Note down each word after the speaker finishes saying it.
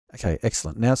Okay,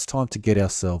 excellent. Now it's time to get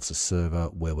ourselves a server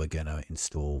where we're going to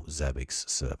install Zabbix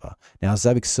server. Now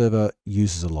Zabbix server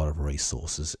uses a lot of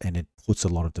resources and it puts a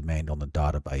lot of demand on the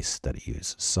database that it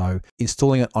uses. So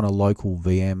installing it on a local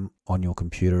VM on your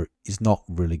computer is not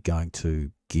really going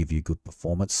to give you good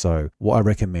performance. So what I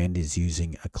recommend is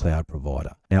using a cloud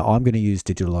provider. Now I'm going to use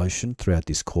Digitalocean throughout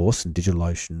this course, and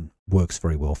Digitalocean works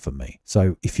very well for me.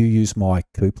 So if you use my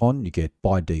coupon, you get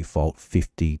by default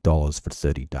 $50 for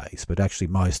 30 days, but actually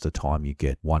most of the time you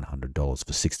get $100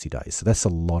 for 60 days. So that's a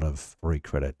lot of free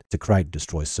credit to create and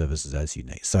destroy services as you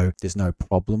need. So there's no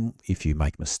problem if you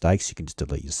make mistakes, you can just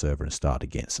delete your server and start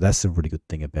again. So that's a really good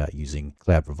thing about using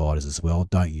cloud providers as well.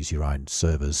 Don't use your own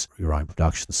servers, your own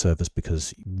production servers,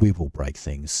 because we will break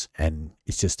things and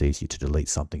it's just easier to delete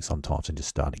something sometimes and just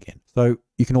start again. So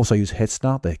you can also use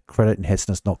Hetzner. The credit in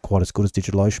Hetzner is not quite as good as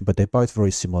DigitalOcean, but they're both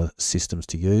very similar systems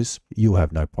to use. You'll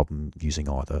have no problem using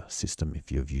either system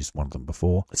if you've used one of them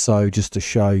before. So just to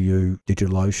show you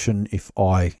DigitalOcean, if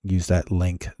I use that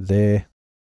link there,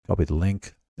 copy the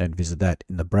link and visit that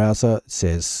in the browser, it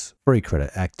says free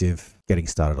credit active, getting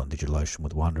started on DigitalOcean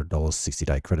with $100,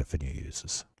 60-day credit for new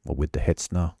users. Or with the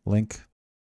Hetzner link,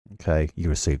 okay, you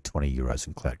receive 20 euros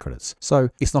in cloud credits. So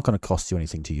it's not going to cost you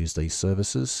anything to use these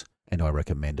services, and I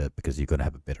recommend it because you're going to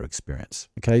have a better experience.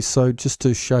 Okay, so just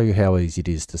to show you how easy it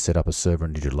is to set up a server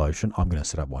in DigitalOcean, I'm going to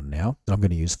set up one now that I'm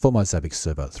going to use for my Zabbix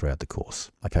server throughout the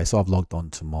course. Okay, so I've logged on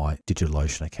to my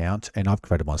DigitalOcean account and I've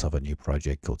created myself a new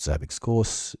project called Zabbix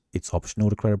course. It's optional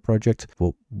to create a project.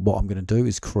 Well, what I'm going to do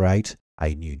is create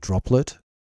a new droplet.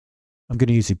 I'm going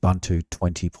to use Ubuntu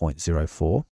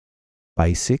 20.04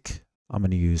 basic. I'm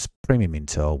going to use premium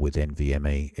Intel with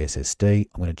NVMe SSD.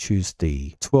 I'm going to choose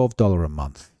the $12 a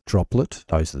month Droplet.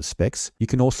 Those are the specs. You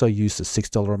can also use the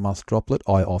 $6 a month Droplet.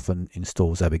 I often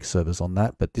install Zabbix servers on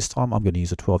that, but this time I'm going to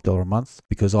use a $12 a month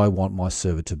because I want my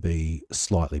server to be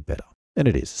slightly better. And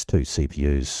it is. It's 2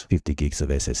 CPUs, 50 gigs of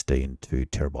SSD, and 2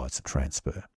 terabytes of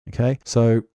transfer. Okay,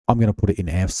 so I'm going to put it in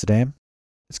Amsterdam.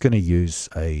 It's going to use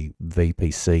a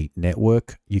VPC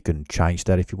network. You can change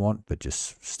that if you want, but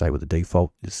just stay with the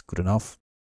default is good enough.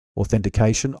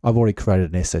 Authentication. I've already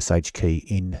created an SSH key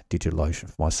in DigitalOcean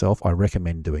for myself. I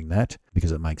recommend doing that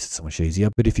because it makes it so much easier.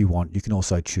 But if you want, you can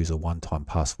also choose a one-time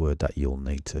password that you'll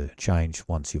need to change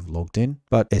once you've logged in.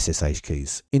 But SSH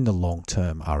keys in the long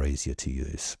term are easier to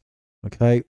use.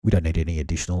 Okay, we don't need any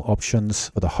additional options.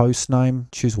 For the host name,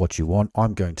 choose what you want.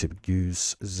 I'm going to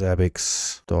use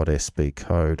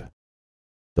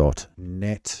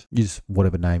zabbix.sbcode.net. Use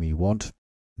whatever name you want,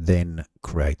 then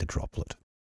create the droplet.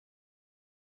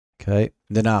 Okay,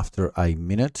 then after a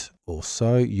minute or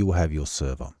so, you will have your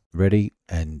server ready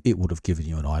and it would have given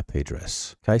you an IP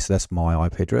address. Okay, so that's my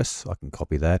IP address. I can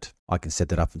copy that. I can set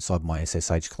that up inside my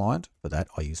SSH client. For that,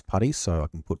 I use PuTTY, so I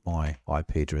can put my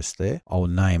IP address there. I'll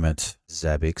name it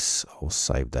Zabbix. I'll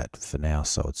save that for now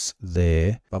so it's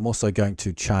there. I'm also going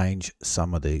to change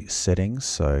some of the settings.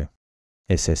 So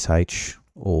SSH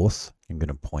auth, I'm going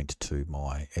to point to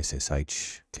my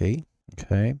SSH key.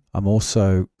 Okay, I'm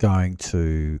also going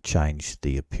to change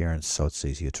the appearance so it's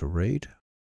easier to read.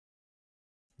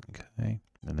 Okay,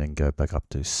 and then go back up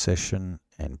to session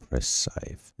and press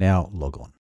save. Now log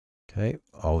on. Okay,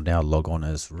 I'll now log on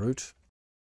as root.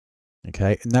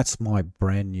 Okay, and that's my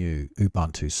brand new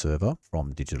Ubuntu server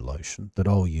from DigitalOcean that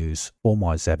I'll use for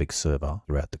my Zabbix server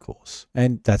throughout the course.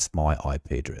 And that's my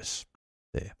IP address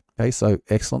there. Okay, so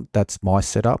excellent. That's my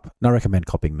setup. And I recommend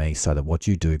copying me so that what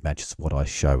you do matches what I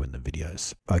show in the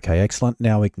videos. Okay, excellent.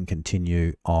 Now we can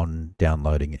continue on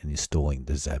downloading and installing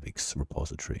the Zabbix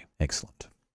repository. Excellent.